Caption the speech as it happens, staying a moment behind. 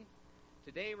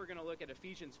Today we're going to look at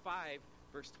Ephesians 5,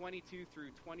 verse 22 through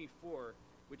 24,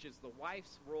 which is the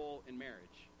wife's role in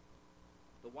marriage.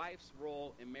 The wife's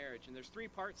role in marriage. And there's three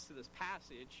parts to this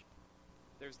passage.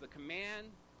 There's the command,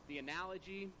 the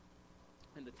analogy,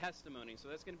 and the testimony. So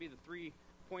that's going to be the 3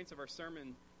 points of our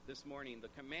sermon this morning. The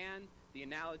command, the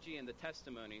analogy, and the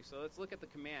testimony. So let's look at the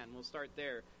command. We'll start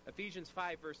there. Ephesians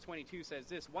 5, verse 22 says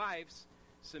this: Wives,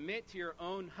 submit to your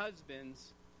own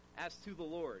husbands as to the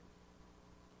Lord.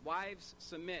 Wives,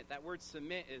 submit. That word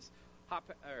submit is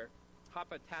hapatasso,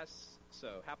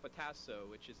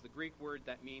 which is the Greek word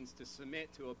that means to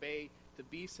submit, to obey, to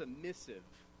be submissive.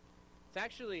 It's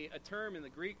actually a term in the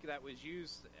Greek that was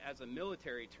used as a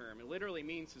military term. It literally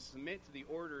means to submit to the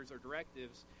orders or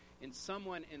directives in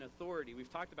someone in authority.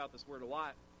 We've talked about this word a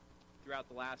lot throughout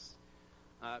the last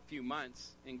few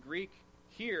months. In Greek,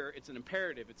 here, it's an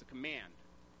imperative, it's a command.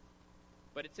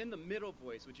 But it's in the middle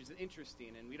voice, which is interesting,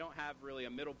 and we don't have really a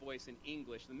middle voice in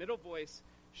English. The middle voice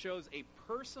shows a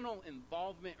personal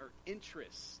involvement or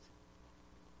interest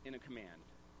in a command.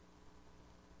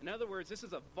 In other words, this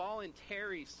is a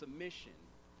voluntary submission.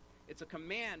 It's a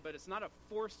command, but it's not a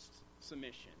forced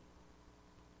submission.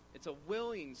 It's a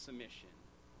willing submission.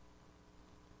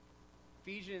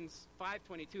 Ephesians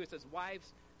 5:22, it says,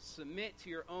 Wives, submit to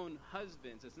your own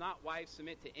husbands. It's not wives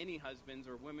submit to any husbands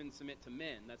or women submit to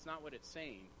men. That's not what it's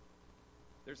saying.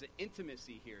 There's an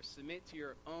intimacy here. Submit to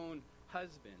your own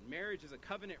husband. Marriage is a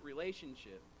covenant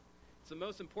relationship. It's the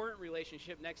most important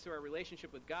relationship next to our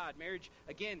relationship with God. Marriage,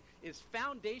 again, is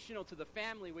foundational to the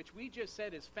family, which we just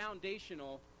said is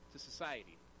foundational to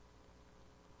society.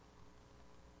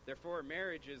 Therefore,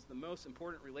 marriage is the most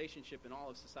important relationship in all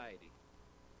of society.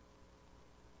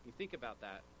 You think about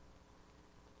that.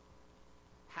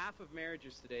 Half of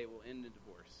marriages today will end in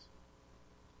divorce.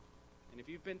 And if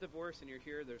you've been divorced and you're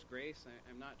here, there's grace.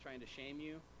 I'm not trying to shame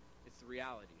you. It's the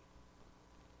reality.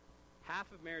 Half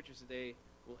of marriages today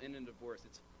will end in divorce.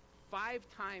 It's 5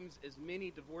 times as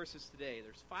many divorces today.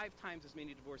 There's 5 times as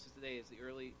many divorces today as the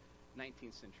early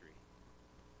 19th century.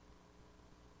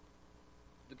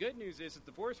 The good news is that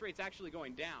the divorce rate's actually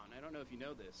going down. I don't know if you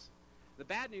know this. The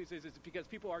bad news is it's because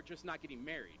people are just not getting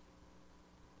married.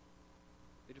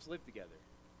 They just live together.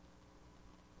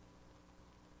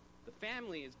 The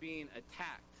family is being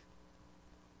attacked.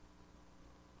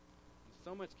 There's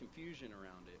so much confusion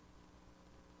around it.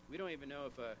 We don't even know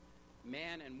if a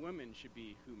man and woman should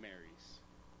be who marries.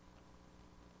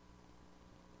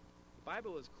 The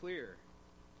Bible is clear.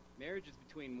 Marriage is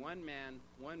between one man,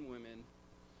 one woman,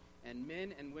 and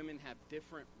men and women have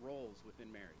different roles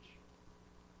within marriage.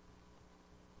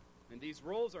 And these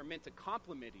roles are meant to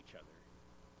complement each other.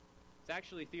 It's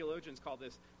actually, theologians call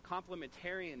this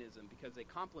complementarianism because they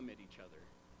complement each other.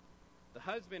 The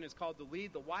husband is called to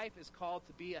lead. The wife is called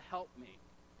to be a helpmate.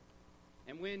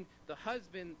 And when the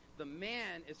husband, the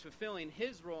man, is fulfilling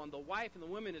his role and the wife and the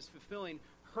woman is fulfilling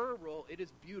her role, it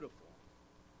is beautiful.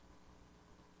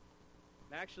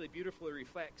 It actually beautifully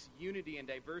reflects unity and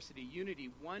diversity. Unity,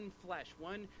 one flesh,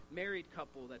 one married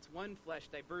couple, that's one flesh,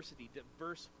 diversity,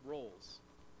 diverse roles.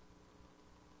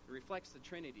 It reflects the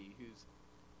Trinity, who's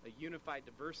a unified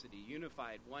diversity,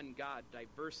 unified, one God,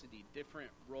 diversity, different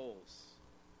roles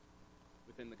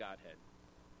within the Godhead.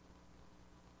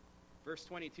 Verse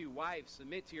 22, Wives,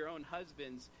 submit to your own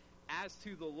husbands as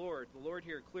to the Lord. The Lord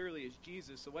here clearly is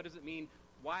Jesus. So what does it mean,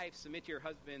 wives, submit to your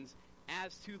husbands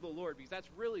as to the Lord? Because that's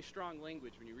really strong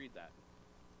language when you read that.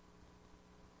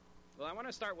 Well, I want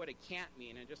to start what it can't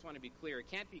mean. I just want to be clear. It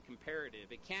can't be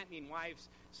comparative. It can't mean wives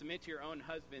submit to your own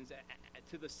husbands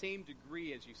to the same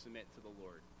degree as you submit to the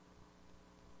Lord.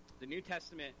 The New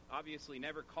Testament obviously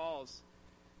never calls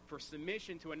for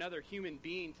submission to another human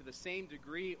being to the same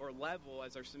degree or level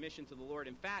as our submission to the Lord.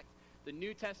 In fact, the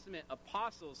New Testament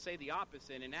apostles say the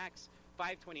opposite. In Acts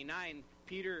 5:29,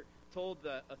 Peter told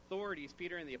the authorities,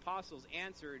 Peter and the apostles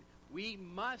answered, we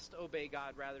must obey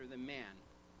God rather than man.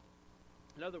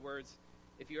 In other words,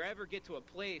 if you ever get to a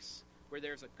place where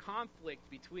there's a conflict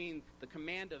between the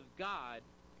command of God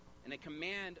and a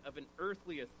command of an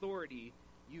earthly authority,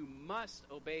 you must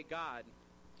obey God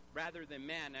rather than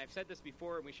man. And I've said this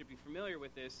before, and we should be familiar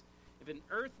with this. If an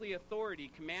earthly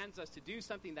authority commands us to do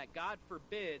something that God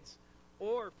forbids,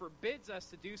 or forbids us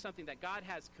to do something that God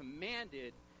has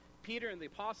commanded, Peter and the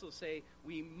apostles say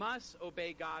we must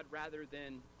obey God rather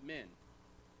than men.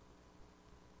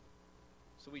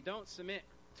 So we don't submit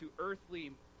to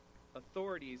earthly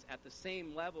authorities at the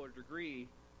same level or degree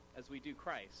as we do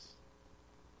Christ.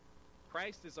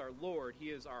 Christ is our Lord. He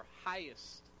is our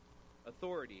highest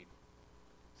authority.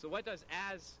 So what does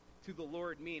as to the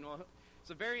Lord mean? Well, it's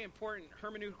a very important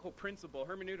hermeneutical principle.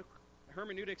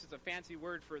 Hermeneutics is a fancy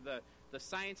word for the the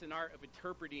science and art of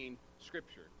interpreting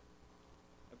Scripture.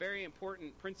 A very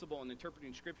important principle in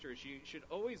interpreting Scripture is you should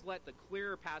always let the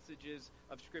clearer passages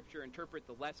of Scripture interpret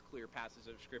the less clear passages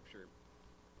of Scripture.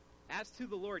 As to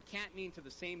the Lord can't mean to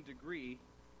the same degree.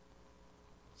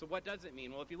 So what does it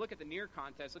mean? Well, if you look at the near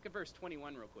context, look at verse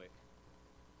 21 real quick.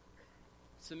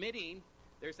 Submitting,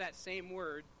 there's that same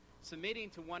word, submitting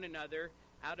to one another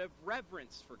out of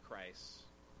reverence for Christ.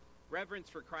 Reverence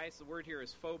for Christ, the word here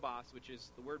is phobos, which is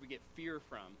the word we get fear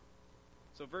from.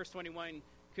 So verse 21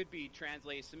 could be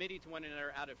translated, submitting to one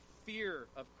another out of fear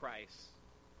of Christ.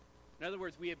 In other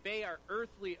words, we obey our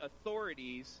earthly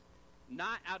authorities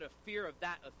not out of fear of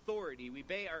that authority. We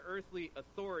obey our earthly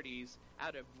authorities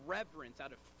out of reverence,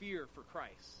 out of fear for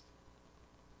Christ.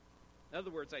 In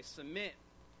other words, I submit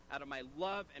out of my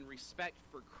love and respect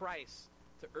for Christ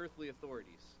to earthly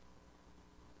authorities.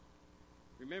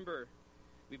 Remember,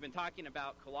 we've been talking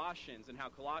about Colossians and how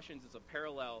Colossians is a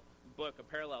parallel book, a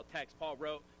parallel text. Paul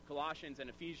wrote Colossians and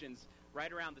Ephesians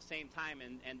right around the same time,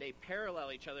 and they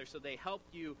parallel each other, so they help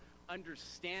you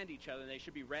understand each other, and they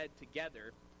should be read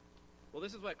together. Well,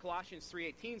 this is what Colossians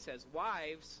 3:18 says.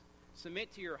 Wives,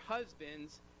 submit to your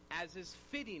husbands as is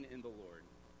fitting in the Lord.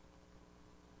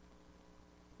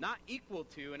 Not equal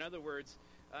to, in other words,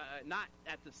 not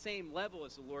at the same level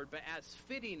as the Lord, but as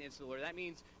fitting as the Lord. That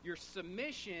means your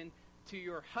submission to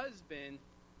your husband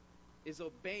is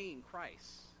obeying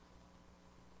Christ.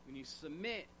 When you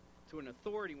submit to an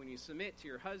authority, when you submit to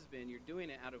your husband, you're doing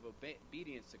it out of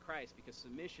obedience to Christ because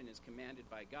submission is commanded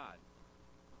by God.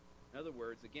 In other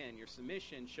words, again, your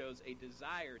submission shows a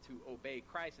desire to obey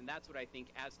Christ, and that's what I think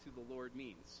as to the Lord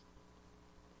means.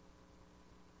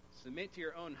 Submit to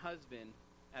your own husband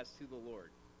as to the Lord.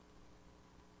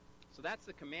 So that's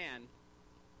the command.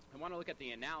 I want to look at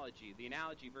the analogy. The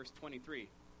analogy, verse 23.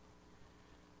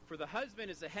 For the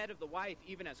husband is the head of the wife,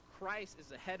 even as Christ is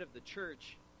the head of the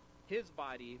church, his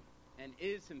body, and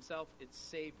is himself its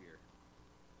Savior.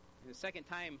 And the second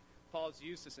time Paul's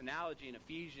used this analogy in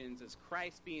Ephesians as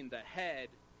Christ being the head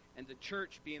and the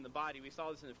church being the body. We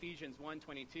saw this in Ephesians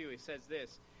 1:22. He says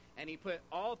this, and he put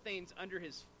all things under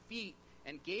his feet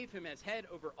and gave him as head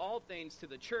over all things to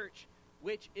the church,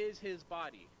 which is his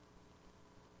body.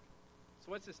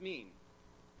 So what's this mean?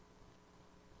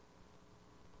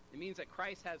 It means that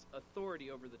Christ has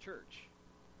authority over the church.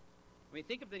 I mean,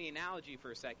 think of the analogy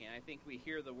for a second. I think we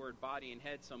hear the word body and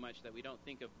head so much that we don't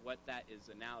think of what that is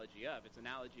analogy of. It's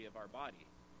analogy of our body.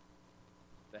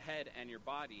 The head and your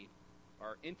body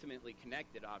are intimately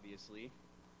connected, obviously.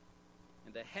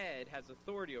 And the head has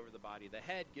authority over the body. The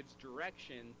head gives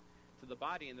direction to the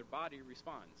body, and the body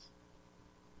responds.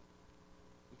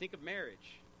 And think of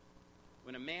marriage.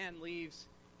 When a man leaves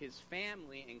his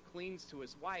family and clings to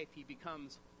his wife, he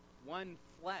becomes one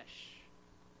flesh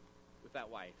with that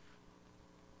wife.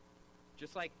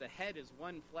 Just like the head is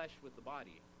one flesh with the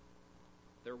body.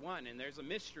 They're one, and there's a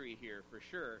mystery here for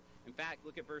sure. In fact,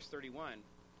 look at verse 31.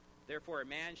 Therefore a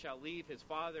man shall leave his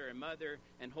father and mother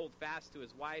and hold fast to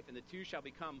his wife, and the two shall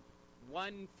become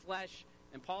one flesh.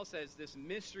 And Paul says this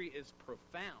mystery is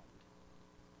profound.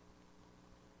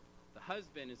 The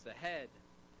husband is the head.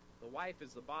 The wife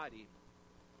is the body.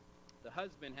 The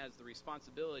husband has the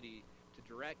responsibility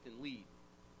to direct and lead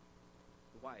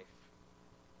the wife.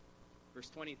 Verse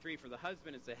 23, for the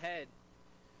husband is the head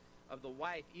of the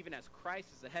wife, even as Christ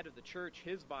is the head of the church,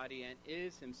 his body, and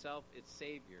is himself its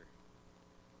Savior.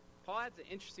 Paul adds an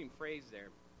interesting phrase there.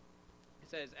 He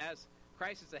says, as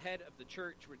Christ is the head of the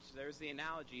church, which there's the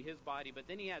analogy, his body, but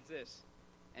then he adds this,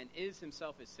 and is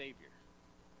himself its Savior.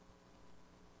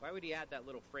 Why would he add that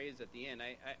little phrase at the end?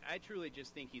 I truly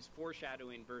just think he's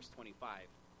foreshadowing verse 25.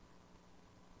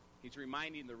 He's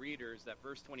reminding the readers that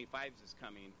verse 25 is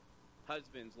coming.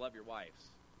 Husbands, love your wives.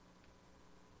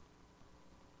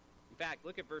 In fact,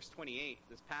 look at verse 28,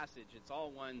 this passage. It's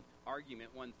all one argument,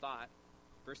 one thought.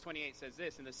 Verse 28 says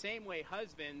this, in the same way,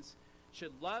 husbands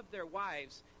should love their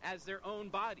wives as their own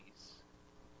bodies.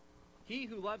 He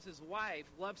who loves his wife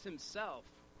loves himself.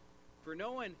 For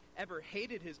no one ever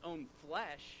hated his own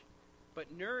flesh,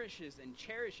 but nourishes and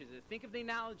cherishes it. Think of the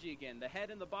analogy again, the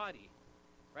head and the body,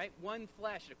 right? One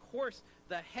flesh. Of course,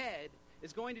 the head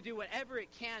is going to do whatever it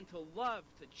can to love,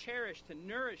 to cherish, to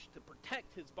nourish, to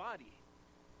protect his body.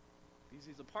 Because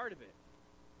he's a part of it.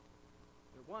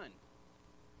 They're one.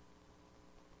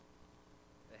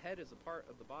 The head is a part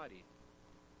of the body.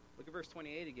 Look at verse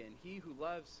 28 again. He who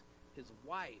loves his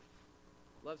wife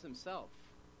loves himself.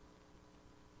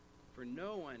 For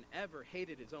no one ever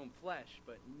hated his own flesh,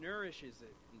 but nourishes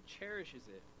it and cherishes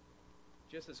it,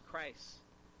 just as Christ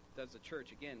does the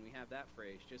church. Again, we have that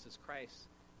phrase, just as Christ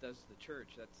does the church.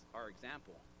 That's our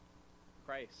example.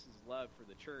 Christ's love for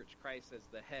the church, Christ as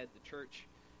the head, the church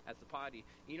as the body.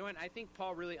 You know what? I think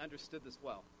Paul really understood this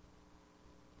well.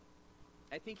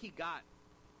 I think he got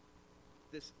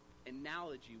this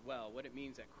analogy well, what it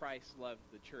means that Christ loved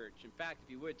the church. In fact,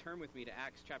 if you would, turn with me to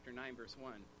Acts chapter 9, verse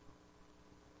 1.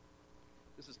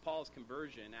 This is Paul's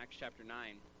conversion, Acts chapter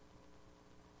 9.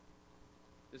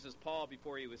 This is Paul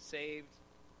before he was saved.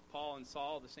 Paul and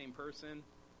Saul, the same person.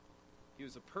 He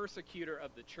was a persecutor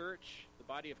of the church, the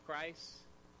body of Christ.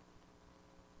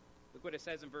 Look what it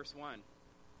says in verse 1.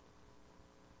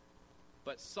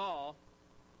 But Saul,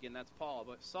 again that's Paul,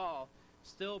 but Saul,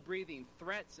 still breathing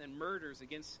threats and murders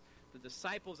against the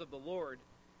disciples of the Lord,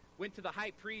 went to the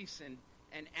high priest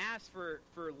and asked for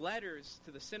letters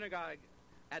to the synagogue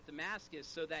at Damascus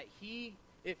so that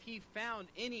if he found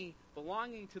any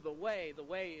belonging to the way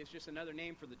is just another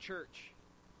name for the church.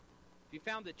 If he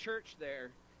found the church there,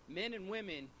 men and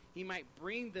women, he might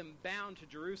bring them bound to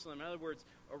Jerusalem. In other words,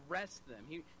 arrest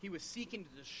them. He was seeking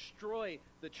to destroy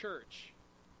the church.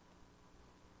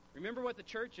 Remember what the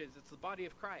church is. It's the body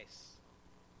of Christ.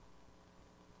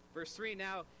 Verse 3,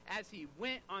 now, as he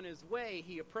went on his way,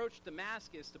 he approached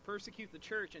Damascus to persecute the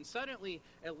church, and suddenly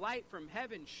a light from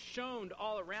heaven shone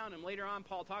all around him. Later on,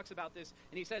 Paul talks about this,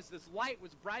 and he says this light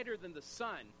was brighter than the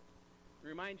sun.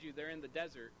 Remind you, they're in the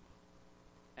desert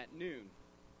at noon,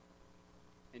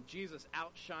 and Jesus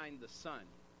outshined the sun.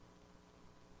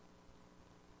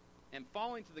 And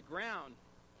falling to the ground,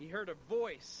 he heard a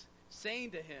voice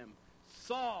saying to him,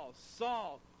 Saul,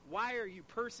 Saul, why are you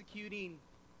persecuting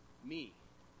me?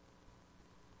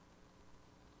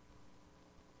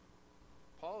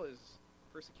 Paul is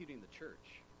persecuting the church.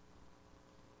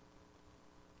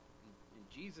 And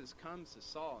Jesus comes to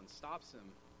Saul and stops him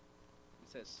and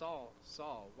says, Saul,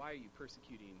 Saul, why are you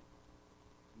persecuting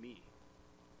me?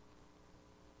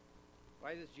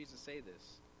 Why does Jesus say this?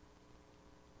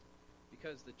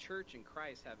 Because the church and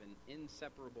Christ have an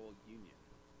inseparable union.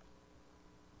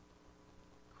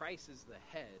 Christ is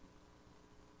the head.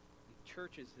 The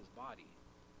church is his body.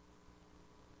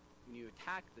 When you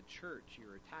attack the church,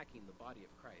 you're attacking the body of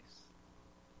Christ.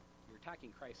 You're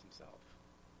attacking Christ himself.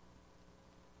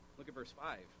 Look at verse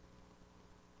 5.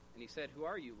 And he said, who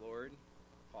are you, Lord?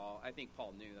 Paul. I think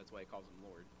Paul knew. That's why he calls him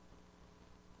Lord.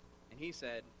 And he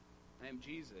said, I am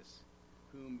Jesus,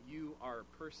 whom you are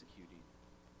persecuting.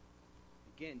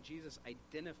 Again, Jesus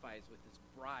identifies with his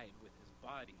bride, with his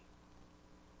body.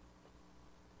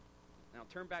 Now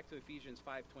turn back to Ephesians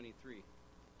 5:23.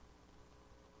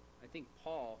 I think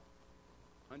Paul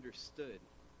understood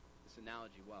this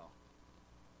analogy well.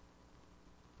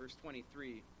 Verse 23,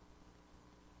 he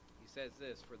says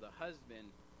this, for the husband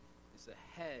is the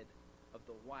head of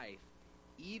the wife,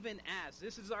 even as,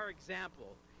 this is our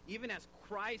example, even as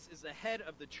Christ is the head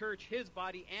of the church, his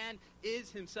body, and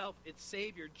is himself its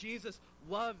Savior. Jesus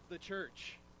loved the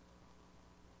church.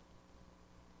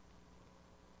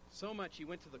 So much he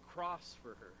went to the cross for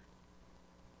her.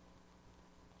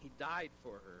 He died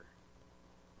for her.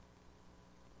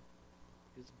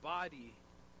 His body,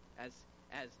 as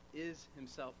is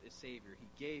himself is Savior,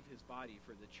 he gave his body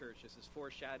for the church. This is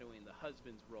foreshadowing the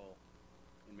husband's role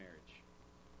in marriage.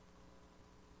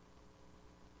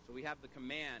 So we have the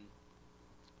command,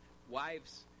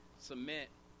 wives, submit.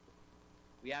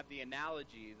 We have the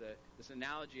analogy, this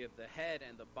analogy of the head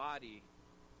and the body.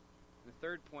 And the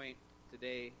third point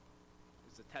today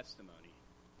is the testimony.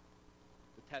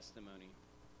 The testimony.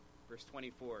 Verse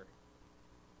 24.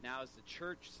 Now as the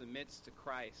church submits to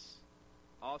Christ,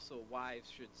 also wives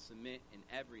should submit in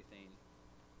everything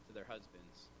to their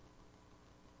husbands.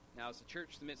 Now as the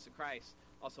church submits to Christ,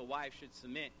 also wives should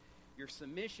submit. Your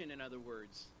submission, in other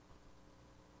words,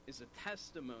 is a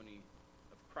testimony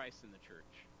of Christ in the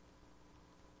church.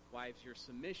 Wives, your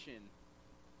submission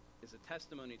is a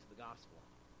testimony to the gospel.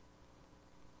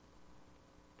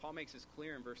 Paul makes this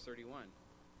clear in verse 31.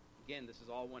 Again, this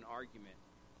is all one argument.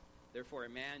 Therefore, a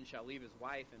man shall leave his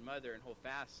wife and mother and hold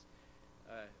fast,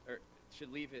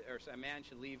 a man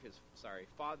should leave his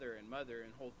father and mother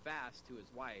and hold fast to his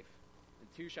wife, and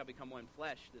two shall become one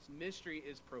flesh. This mystery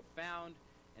is profound,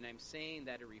 and I'm saying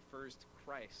that it refers to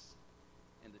Christ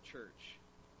and the church.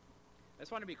 I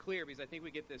just want to be clear because I think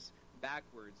we get this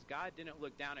backwards. God didn't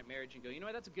look down at marriage and go, you know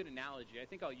what, that's a good analogy. I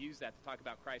think I'll use that to talk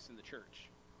about Christ and the church.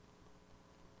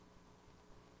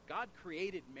 God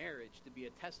created marriage to be a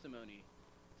testimony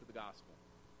to the gospel.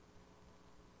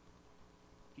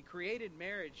 He created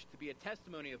marriage to be a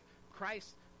testimony of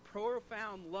Christ's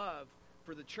profound love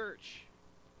for the church.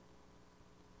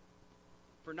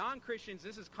 For non-Christians,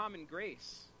 this is common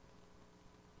grace.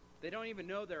 They don't even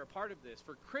know they're a part of this.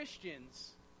 For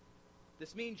Christians,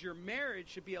 This means your marriage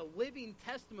should be a living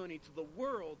testimony to the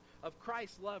world of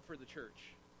Christ's love for the church.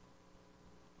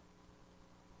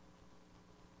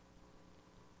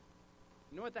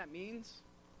 You know what that means?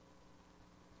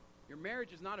 Your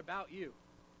marriage is not about you.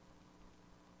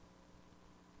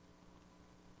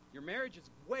 Your marriage is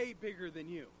way bigger than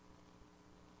you.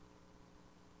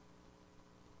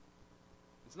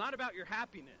 It's not about your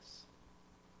happiness.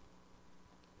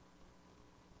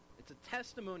 It's a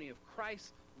testimony of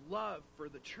Christ's love for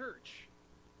the church.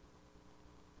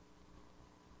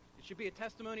 It should be a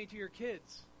testimony to your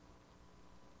kids.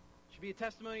 It should be a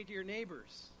testimony to your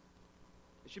neighbors.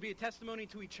 It should be a testimony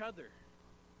to each other.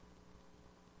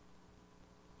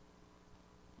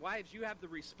 Wives, you have the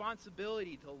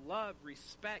responsibility to love,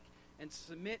 respect, and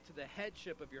submit to the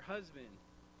headship of your husband.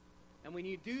 And when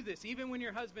you do this, even when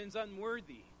your husband's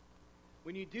unworthy,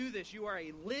 when you do this, you are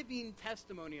a living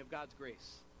testimony of God's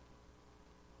grace.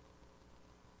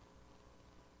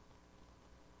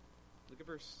 Look at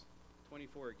verse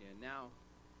 24 again. Now,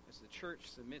 as the church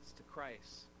submits to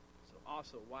Christ, so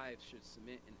also wives should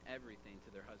submit in everything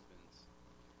to their husbands.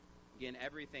 Again,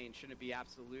 everything shouldn't be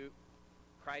absolute.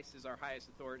 Christ is our highest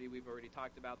authority. We've already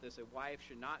talked about this. A wife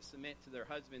should not submit to their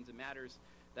husbands in matters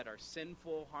that are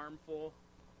sinful, harmful,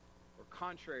 or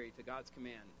contrary to God's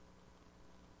command.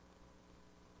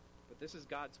 But this is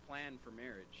God's plan for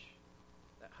marriage,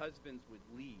 that husbands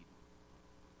would lead.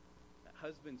 That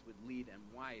husbands would lead and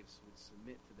wives would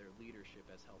submit to their leadership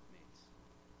as helpmates.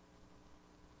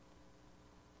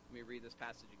 Let me read this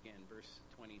passage again, verse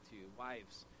 22.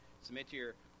 Wives, submit to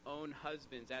your own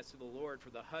husbands as to the Lord, for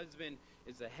the husband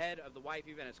is the head of the wife,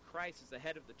 even as Christ is the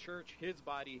head of the church, his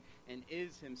body, and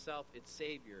is himself its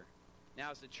Savior.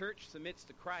 Now, as the church submits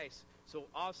to Christ, so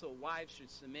also wives should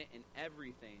submit in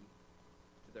everything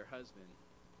to their husband.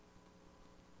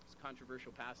 It's a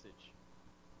controversial passage.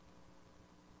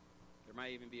 There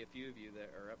might even be a few of you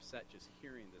that are upset just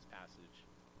hearing this passage.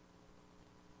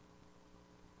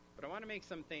 But I want to make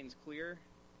some things clear.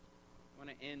 I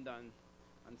want to end on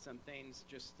some things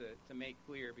just to make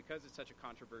clear, because it's such a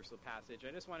controversial passage.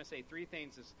 I just want to say three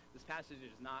things this passage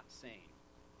is not saying.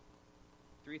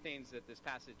 Three things that this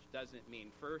passage doesn't mean.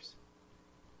 First,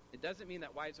 it doesn't mean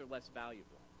that wives are less valuable.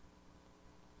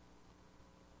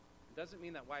 It doesn't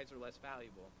mean that wives are less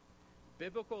valuable.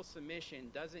 Biblical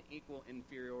submission doesn't equal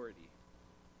inferiority.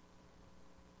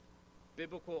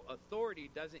 Biblical authority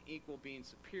doesn't equal being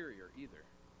superior either.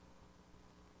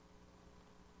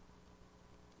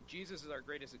 Jesus is our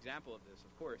greatest example of this,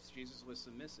 of course. Jesus was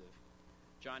submissive.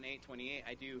 John 8:28,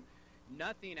 I do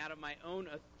nothing out of my own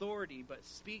authority, but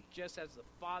speak just as the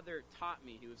Father taught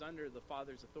me. He was under the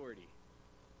Father's authority.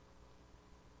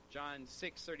 John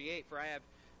 6:38, for I have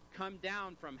come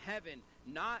down from heaven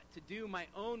not to do my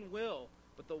own will,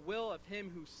 but the will of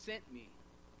him who sent me.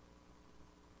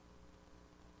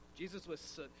 Jesus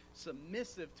was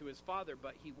submissive to his Father,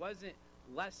 but he wasn't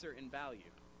lesser in value.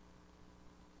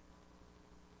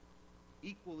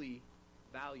 Equally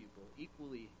valuable,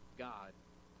 equally God.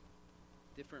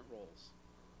 Different roles.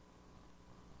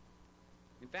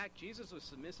 In fact, Jesus was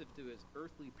submissive to his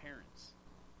earthly parents.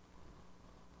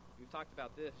 We've talked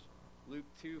about this. Luke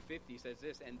 2:50 says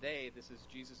this, and they, this is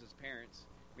Jesus' parents,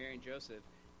 Mary and Joseph,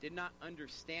 did not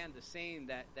understand the saying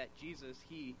that Jesus,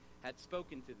 he had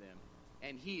spoken to them.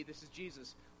 And he, this is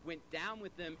Jesus, went down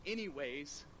with them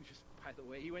anyways, just by the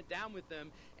way, he went down with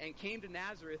them and came to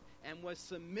Nazareth and was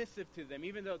submissive to them,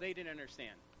 even though they didn't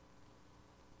understand.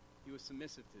 He was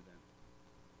submissive to them.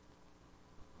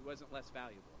 He wasn't less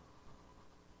valuable.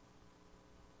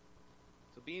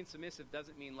 So being submissive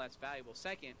doesn't mean less valuable.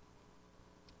 Second,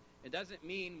 it doesn't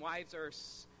mean wives are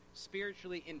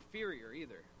spiritually inferior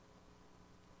either.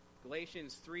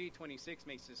 Galatians 3:26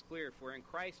 makes this clear. For in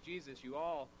Christ Jesus you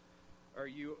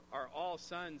are all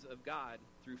sons of God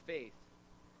through faith.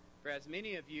 For as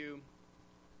many of you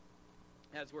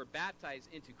as were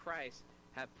baptized into Christ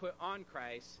have put on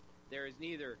Christ, there is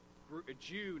neither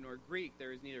Jew nor Greek,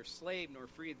 there is neither slave nor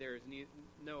free, there is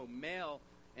no male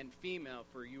and female,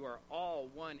 for you are all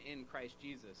one in Christ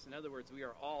Jesus. In other words, we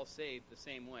are all saved the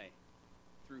same way,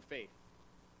 through faith,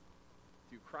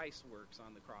 through Christ's works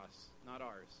on the cross, not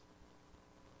ours.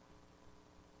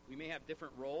 We may have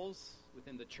different roles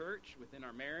within the church, within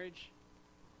our marriage.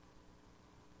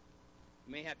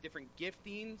 We may have different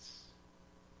giftings,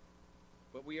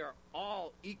 but we are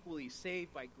all equally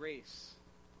saved by grace.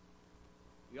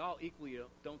 We all equally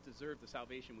don't deserve the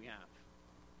salvation we have.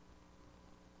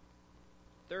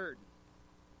 Third,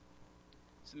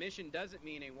 submission doesn't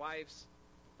mean a wife's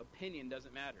opinion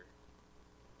doesn't matter.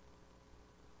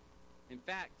 In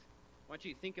fact, I want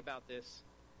you to think about this.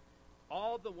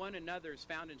 All the one another's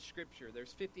found in Scripture,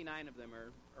 there's 59 of them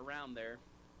are around there.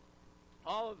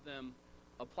 All of them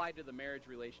apply to the marriage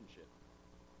relationship.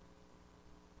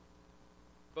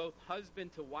 Both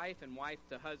husband to wife and wife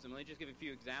to husband. Let me just give a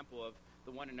few examples of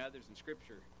the one another's in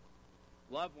Scripture.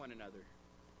 Love one another.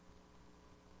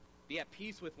 Be at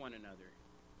peace with one another.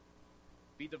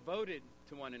 Be devoted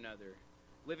to one another.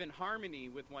 Live in harmony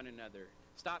with one another.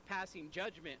 Stop passing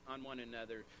judgment on one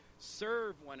another.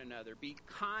 Serve one another. Be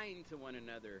kind to one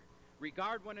another.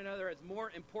 Regard one another as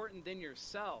more important than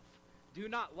yourself. Do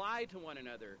not lie to one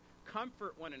another.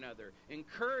 Comfort one another.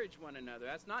 Encourage one another.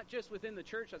 That's not just within the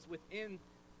church, that's within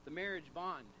the marriage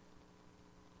bond.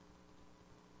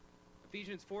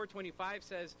 Ephesians 4:25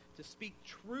 says to speak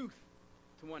truth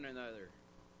to one another.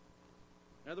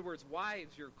 In other words,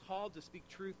 wives, you're called to speak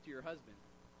truth to your husband.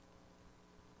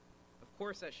 Of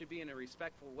course, that should be in a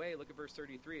respectful way. Look at verse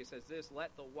 33. It says this,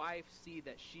 let the wife see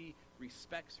that she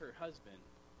respects her husband.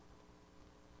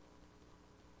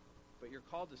 But you're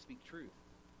called to speak truth.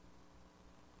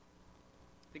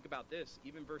 Think about this.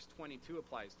 Even verse 22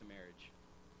 applies to marriage.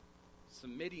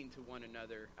 Submitting to one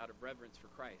another out of reverence for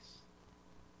Christ.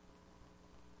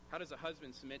 How does a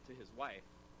husband submit to his wife?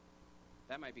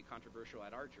 That might be controversial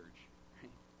at our church.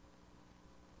 Right?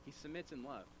 He submits in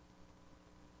love.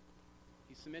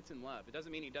 He submits in love. It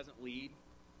doesn't mean he doesn't lead,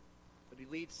 but he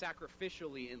leads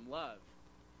sacrificially in love.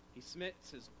 He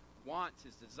submits his wants,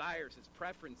 his desires, his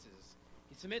preferences.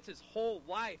 He submits his whole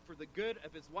life for the good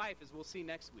of his wife, as we'll see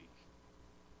next week.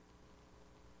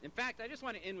 In fact, I just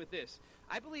want to end with this.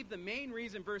 I believe the main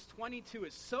reason verse 22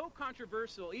 is so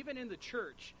controversial, even in the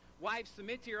church, wives,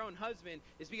 submit to your own husband,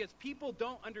 is because people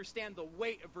don't understand the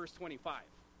weight of verse 25.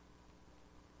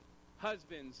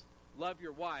 Husbands, love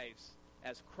your wives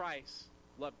as Christ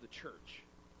loved the church.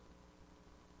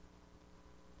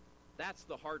 That's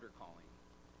the harder calling.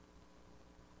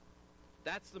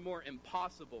 That's the more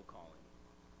impossible calling.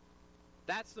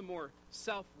 That's the more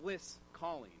selfless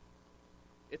calling.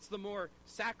 It's the more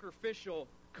sacrificial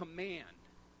command.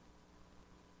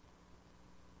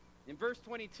 In verse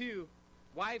 22,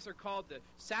 wives are called to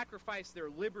sacrifice their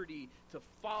liberty to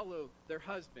follow their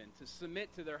husband, to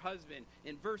submit to their husband.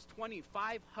 In verse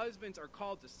 25, husbands are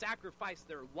called to sacrifice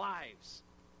their lives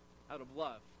out of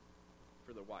love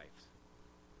for their wives.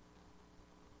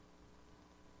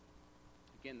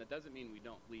 Again, that doesn't mean we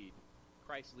don't lead.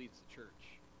 Christ leads the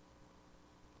church.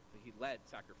 But he led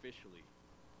sacrificially.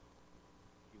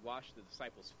 He washed the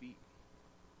disciples' feet.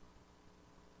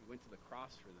 He went to the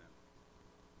cross for them.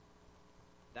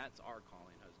 That's our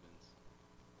calling, husbands.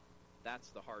 That's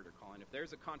the harder calling. If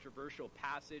there's a controversial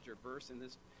passage or verse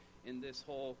in this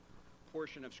whole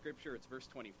portion of Scripture, it's verse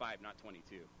 25, not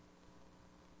 22.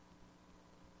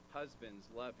 Husbands,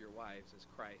 love your wives as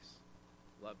Christ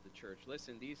loved the church.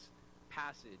 Listen, the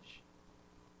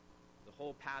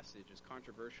whole passage is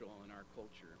controversial in our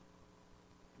culture.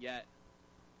 Yet,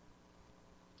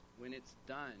 when it's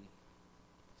done,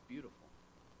 it's beautiful.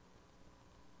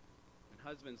 When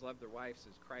husbands love their wives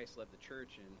as Christ loved the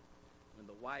church, and when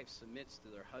the wife submits to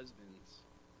their husbands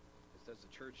as does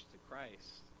the church to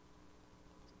Christ,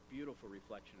 it's a beautiful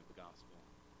reflection of the gospel.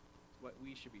 It's what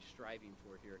we should be striving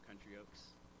for here at Country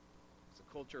Oaks. As the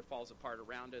culture falls apart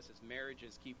around us, as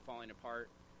marriages keep falling apart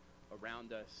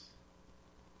around us,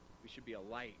 we should be a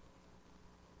light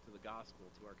to the gospel,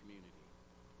 to our community.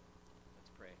 Let's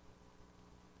pray.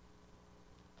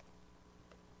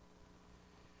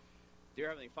 Dear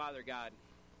Heavenly Father, God,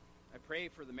 I pray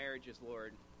for the marriages,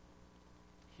 Lord,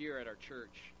 here at our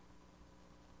church.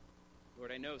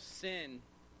 Lord, I know sin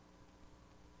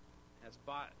has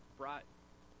brought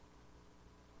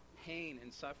pain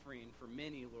and suffering for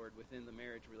many, Lord, within the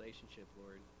marriage relationship,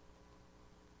 Lord.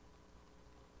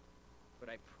 But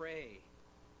I pray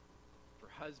for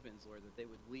husbands, Lord, that they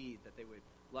would lead, that they would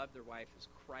love their wife as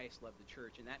Christ loved the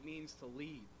church. And that means to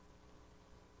lead.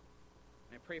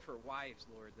 And I pray for wives,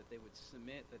 Lord, that they would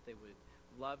submit, that they would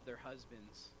love their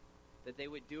husbands, that they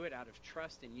would do it out of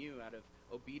trust in you, out of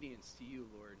obedience to you,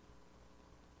 Lord.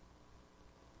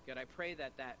 God, I pray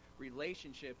that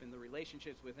relationship and the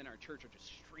relationships within our church are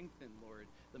just strengthened, Lord.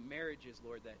 The marriages,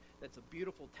 Lord, that's a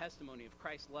beautiful testimony of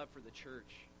Christ's love for the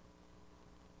church.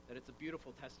 That it's a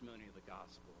beautiful testimony of the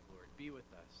gospel, Lord. Be with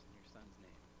us in your Son's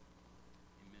name.